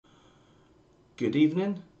Good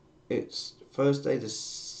evening. It's Thursday the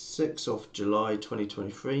 6th of July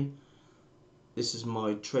 2023. This is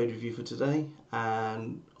my trade review for today,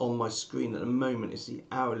 and on my screen at the moment is the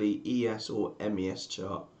hourly ES or MES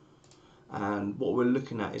chart, and what we're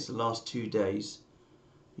looking at is the last 2 days.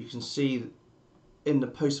 You can see in the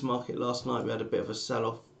post market last night we had a bit of a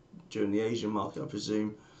sell-off during the Asian market, I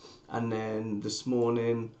presume, and then this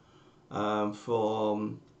morning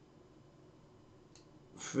from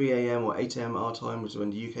 3 AM or 8 AM our time, which is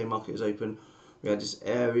when the UK market is open, we had this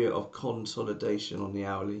area of consolidation on the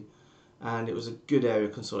hourly, and it was a good area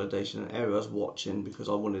of consolidation, an area I was watching because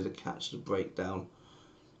I wanted to catch the breakdown,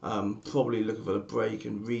 probably looking for the break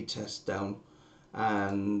and retest down,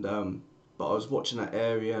 and but I was watching that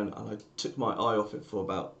area and I took my eye off it for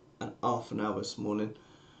about half an hour this morning,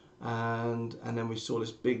 and then we saw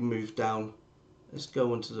this big move down. Let's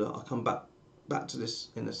go on to the, I'll come back to this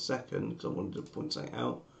in a second because I wanted to point something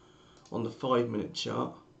out on the 5-minute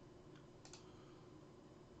chart.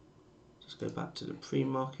 Just go back to the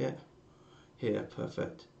pre-market here,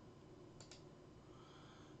 perfect.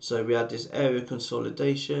 So we had this area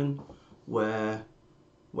consolidation where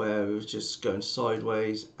it was just going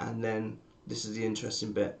sideways, and then this is the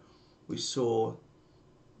interesting bit, we saw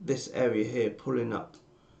this area here pulling up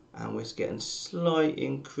and we're getting slight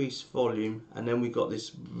increased volume, and then we got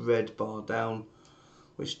this red bar down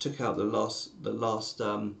which took out the last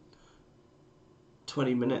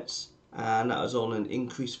 20 minutes, and that was on an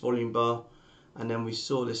increased volume bar, and then we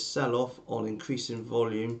saw this sell-off on increasing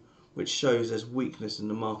volume, which shows there's weakness in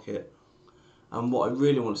the market. And what I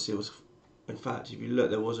really want to see was, in fact, if you look,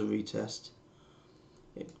 there was a retest,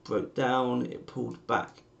 it broke down, it pulled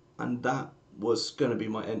back, and that was going to be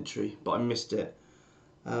my entry, but I missed it.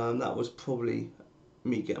 That was probably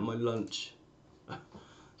me getting my lunch.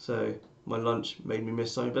 So my lunch made me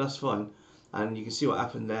miss something, but that's fine. And you can see what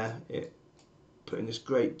happened there. It put in this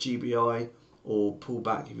great GBI or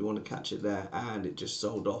pullback if you want to catch it there, and it just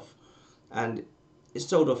sold off. And it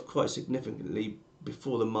sold off quite significantly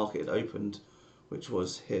before the market opened, which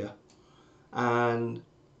was here. And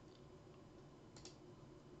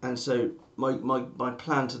so my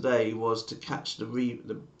plan today was to catch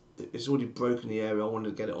it's already broken the area. I wanted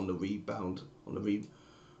to get it on the rebound, on the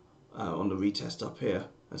retest up here,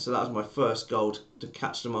 and so that was my first goal, to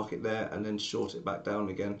catch the market there and then short it back down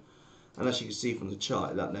again. And as you can see from the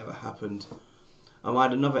chart, that never happened. I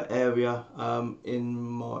had another area in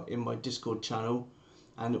my Discord channel,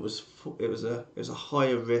 and it was a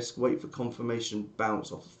higher risk, wait for confirmation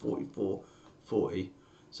bounce off of 44.40.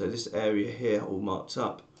 So this area here all marked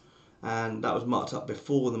up, and that was marked up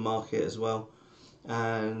before the market as well,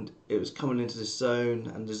 and it was coming into this zone,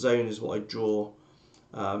 and the zone is what I draw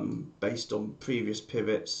based on previous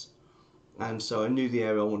pivots, and so I knew the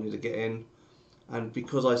area I wanted to get in. And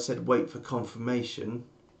because I said wait for confirmation,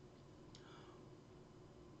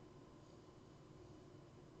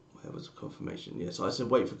 where was the confirmation? Yeah, so I said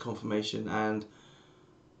wait for confirmation, and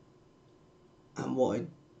what I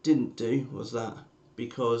didn't do was that,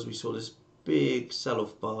 because we saw this big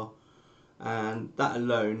sell-off bar, and that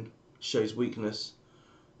alone shows weakness,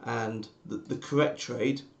 and the correct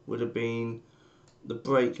trade would have been the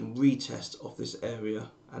break and retest of this area.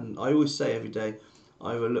 And I always say every day,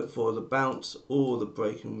 I either look for the bounce or the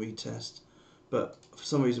break and retest, but for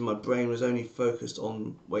some reason my brain was only focused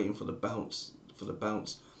on waiting for the bounce,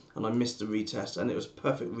 and I missed the retest, and it was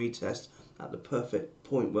perfect retest at the perfect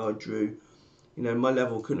point where I drew. You know, my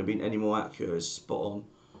level couldn't have been any more accurate, it's spot on.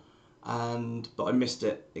 But I missed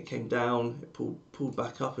it. It came down, it pulled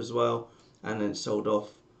back up as well, and then it sold off.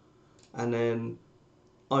 And then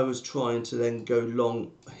I was trying to then go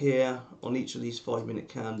long here on each of these 5-minute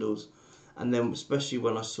candles, and then especially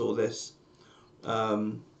when I saw this,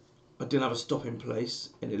 I didn't have a stop in place,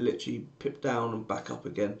 and it literally pipped down and back up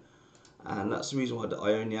again. And that's the reason why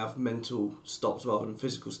I only have mental stops rather than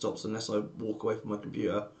physical stops, unless I walk away from my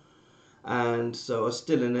computer. And so I was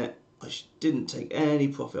still in it. I didn't take any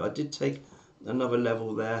profit. I did take another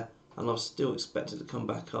level there, and I was still expected to come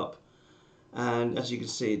back up, and as you can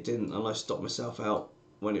see it didn't, and I stopped myself out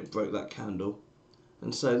when it broke that candle.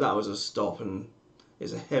 And so that was a stop, and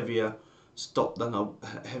it's a heavier stop than a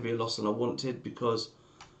heavier loss than I wanted, because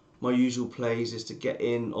my usual plays is to get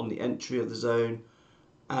in on the entry of the zone,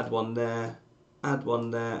 add one there,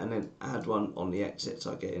 and then add one on the exit.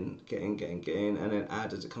 So I get in, and then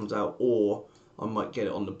add as it comes out, or I might get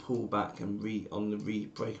it on the pullback and on the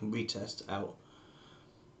break and retest out.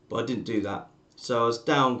 But I didn't do that, so I was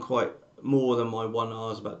down quite more than my 1 hour. I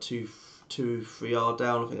was about 2-3 hour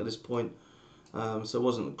down, I think, at this point. So it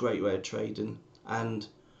wasn't a great way of trading. And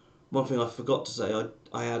one thing I forgot to say,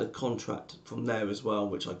 I had a contract from there as well,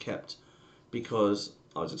 which I kept because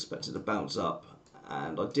I was expecting to bounce up,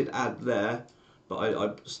 and I did add there, but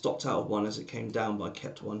I stopped out of one as it came down, but I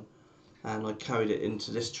kept one and I carried it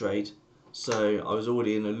into this trade. So I was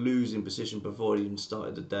already in a losing position before I even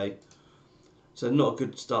started the day. So not a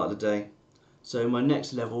good start of the day. So my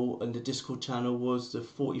next level in the Discord channel was the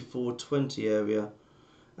 4420 area,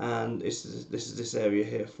 and this is this area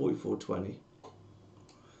here, 4420.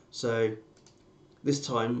 So this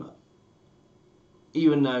time,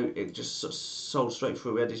 even though it just sort of sold straight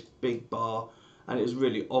through, we had this big bar, and it was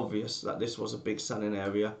really obvious that this was a big selling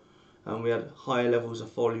area, and we had higher levels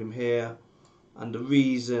of volume here. And the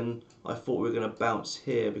reason I thought we were going to bounce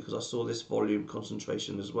here, because I saw this volume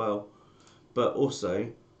concentration as well, but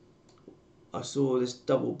also I saw this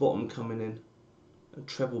double bottom coming in, a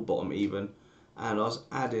treble bottom even, and I was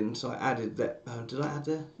adding, so I added that. Did I add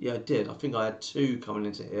there? Yeah, I did. I think I had two coming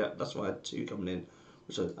into here. That's why I had two coming in,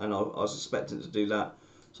 and I was expecting to do that.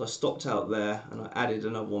 So I stopped out there and I added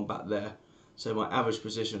another one back there. So my average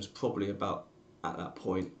position was probably about at that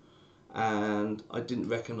point, and I didn't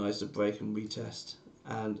recognise the break and retest,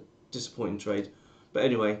 and disappointing trade. But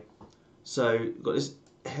anyway, so got this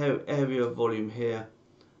area of volume here,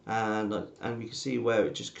 and we can see where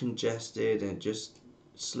it just congested and it just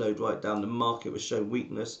slowed right down. The market was showing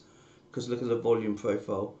weakness because look at the volume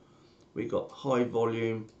profile. We got high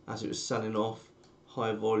volume as it was selling off,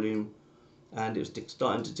 high volume, and it was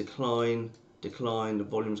starting to decline. The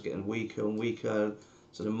volume was getting weaker and weaker,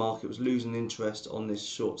 so the market was losing interest on this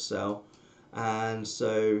short sell. And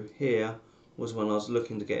so here was when I was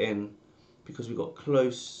looking to get in, because we got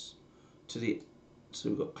close to the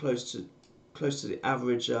close to the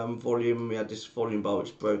average volume. We had this volume bar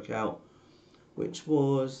which broke out, which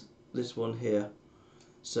was this one here.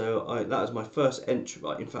 So that was my first entry.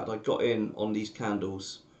 In fact, I got in on these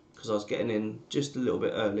candles because I was getting in just a little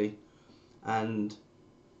bit early. And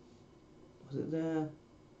was it there?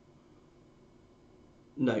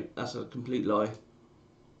 No, that's a complete lie.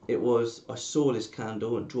 It was, I saw this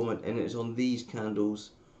candle and it's on these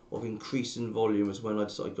candles of increasing volume is when I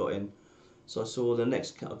decided I got in. So I saw the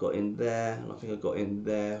next, I got in there, and I think I got in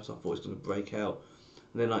there, so I thought it was going to break out.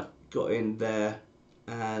 And then I got in there,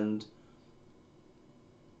 and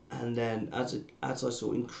then as I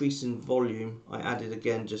saw increasing volume, I added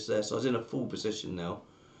again just there. So I was in a full position now,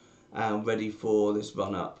 and ready for this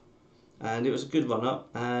run up. And it was a good run up,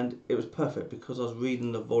 and it was perfect because I was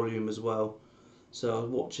reading the volume as well. So I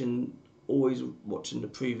was always watching the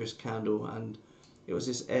previous candle, and it was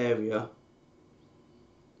this area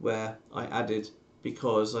where I added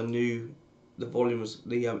because I knew the volume was,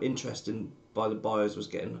 the interest by the buyers was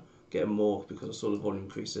getting more because I saw the volume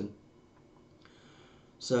increasing.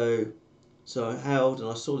 So I held and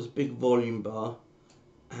I saw this big volume bar,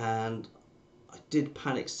 and I did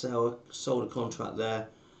panic sell, sold a contract there,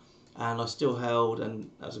 and I still held, and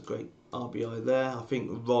that was a great RBI there. I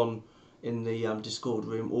think Ron in the Discord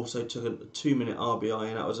room also took a 2-minute RBI,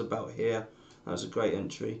 and that was about here. That was a great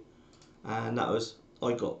entry, and that was,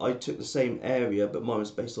 I took the same area, but mine was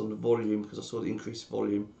based on the volume because I saw the increased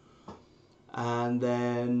volume. And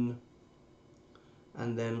then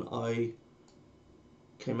I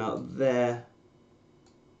came out there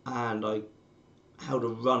and I held a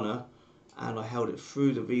runner, and I held it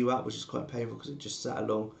through the VWAP, which is quite painful because it just sat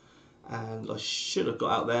along. And I should have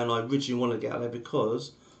got out there, and I originally wanted to get out there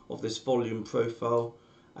because of this volume profile.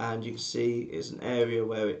 And you can see it's an area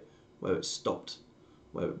where it stopped,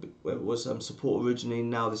 where it was support originally.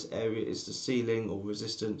 Now this area is the ceiling or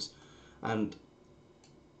resistance, and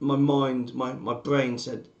my mind, my brain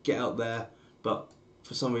said get out there, but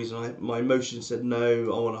for some reason my emotion said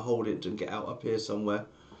no, I want to hold it and get out up here somewhere.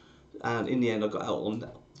 And in the end I got out on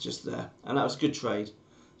that, just there, and that was a good trade.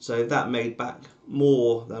 So that made back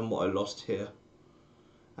more than what I lost here.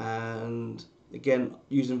 And again,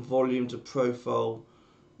 using volume to profile,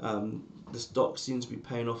 the stock seems to be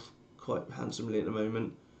paying off quite handsomely at the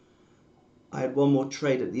moment. I had one more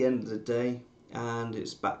trade at the end of the day, and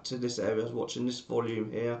it's back to this area. I was watching this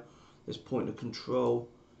volume here, this point of control,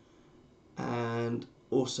 and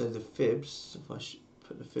also the fibs. If I should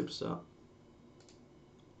put the fibs up,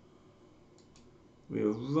 we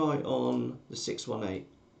were right on the 618.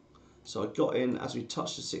 So I got in as we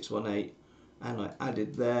touched the 618, and I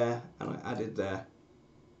added there and I added there,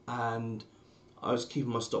 and I was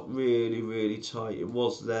keeping my stop really tight. It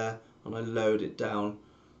was there, and I lowered it down,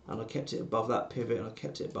 and I kept it above that pivot, and I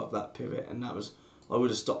kept it above that pivot, and that was, I would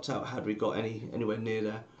have stopped out had we got anywhere near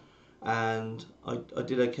there. And I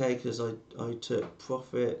did okay because I took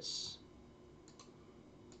profits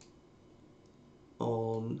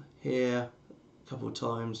on here a couple of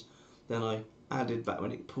times. Then I added back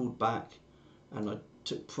when it pulled back, and I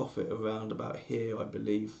took profit around about here, I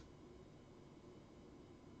believe.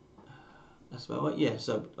 That's about right. Yeah.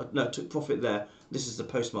 So no, took profit there. This is the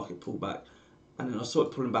post-market pullback, and then I saw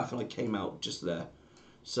it pulling back, and I came out just there.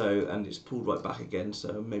 So, and it's pulled right back again.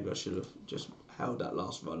 So maybe I should have just held that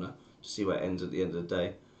last runner to see where it ends at the end of the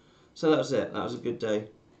day. So that was it. That was a good day.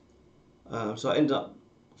 So I ended up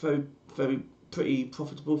pretty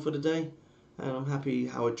profitable for the day, and I'm happy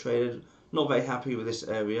how I traded. Not very happy with this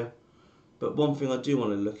area, but one thing I do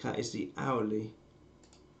want to look at is the hourly.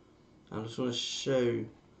 And I just want to show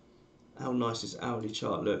how nice this hourly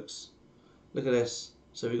chart looks. Look at this.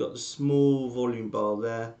 So we've got the small volume bar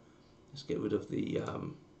there. Let's get rid of the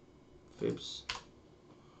fibs.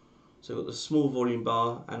 So we've got the small volume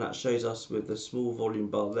bar, and that shows us with the small volume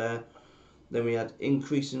bar there. Then we had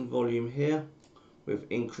increase in volume here, with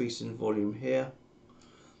increase in volume here.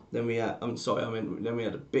 Then we had, then we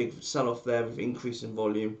had a big sell-off there with increase in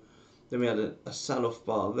volume. Then we had a sell-off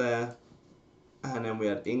bar there, and then we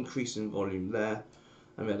had increase in volume there.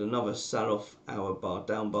 And we had another sell-off hour bar,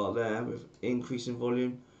 down bar there with increase in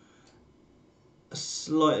volume. A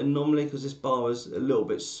slight anomaly because this bar was a little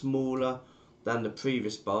bit smaller than the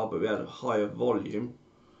previous bar, but we had a higher volume.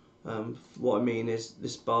 What I mean is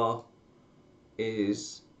this bar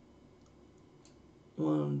is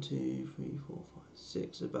 1, 2, 3, 4, 5,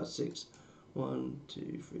 6, about 6. 1,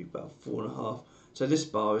 2, 3, about 4.5. So this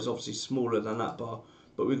bar is obviously smaller than that bar,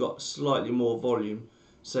 but we've got slightly more volume.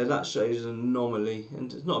 So that shows an anomaly,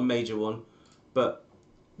 and it's not a major one, but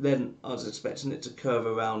then I was expecting it to curve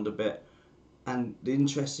around a bit. And the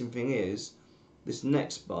interesting thing is, this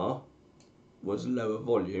next bar was lower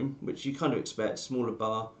volume, which you kind of expect, smaller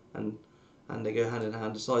bar, and they go hand in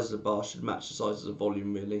hand. The size of the bar should match the size of the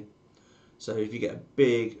volume, really. So if you get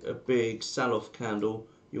a big sell-off candle,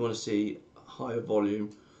 you want to see higher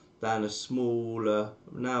volume than a smaller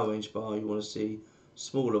narrow range bar. You want to see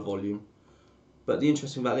smaller volume. But the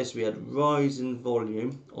interesting about this, we had rise in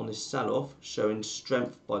volume on this sell-off, showing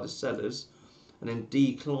strength by the sellers, and then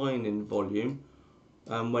decline in volume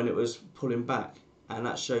when it was pulling back, and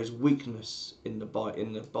that shows weakness in the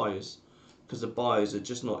buyers, because the buyers are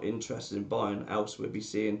just not interested in buying, else we'd be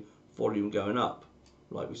seeing volume going up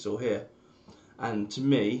like we saw here. And to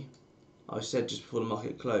me, I said just before the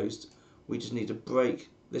market closed, we just need to break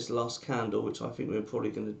this last candle, which I think we're probably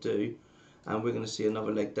going to do, and we're going to see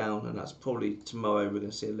another leg down, and that's probably tomorrow we're going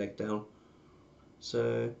to see a leg down.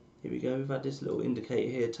 So here we go. We've had this little indicator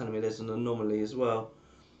here telling me there's an anomaly as well,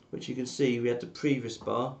 which you can see we had the previous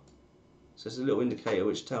bar. So it's a little indicator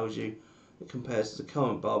which tells you it compares to the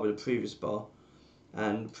current bar with the previous bar,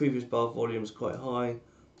 and the previous bar volume is quite high.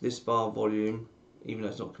 This bar volume, even though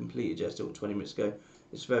it's not completed yet, still 20 minutes ago,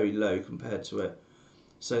 it's very low compared to it.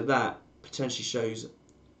 So that potentially shows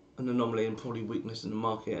an anomaly and probably weakness in the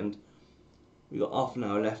market. And we've got half an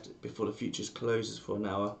hour left before the futures closes for an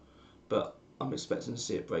hour, but I'm expecting to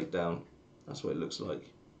see it break down. That's what it looks like.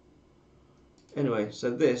 Anyway,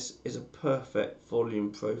 so this is a perfect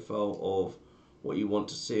volume profile of what you want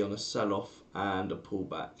to see on a sell-off and a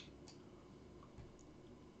pullback.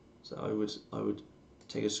 So I would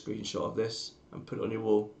take a screenshot of this and put it on your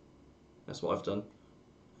wall. That's what I've done.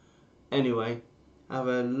 Anyway, have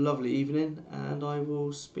a lovely evening, and I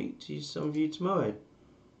will speak to some of you tomorrow.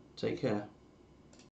 Take care.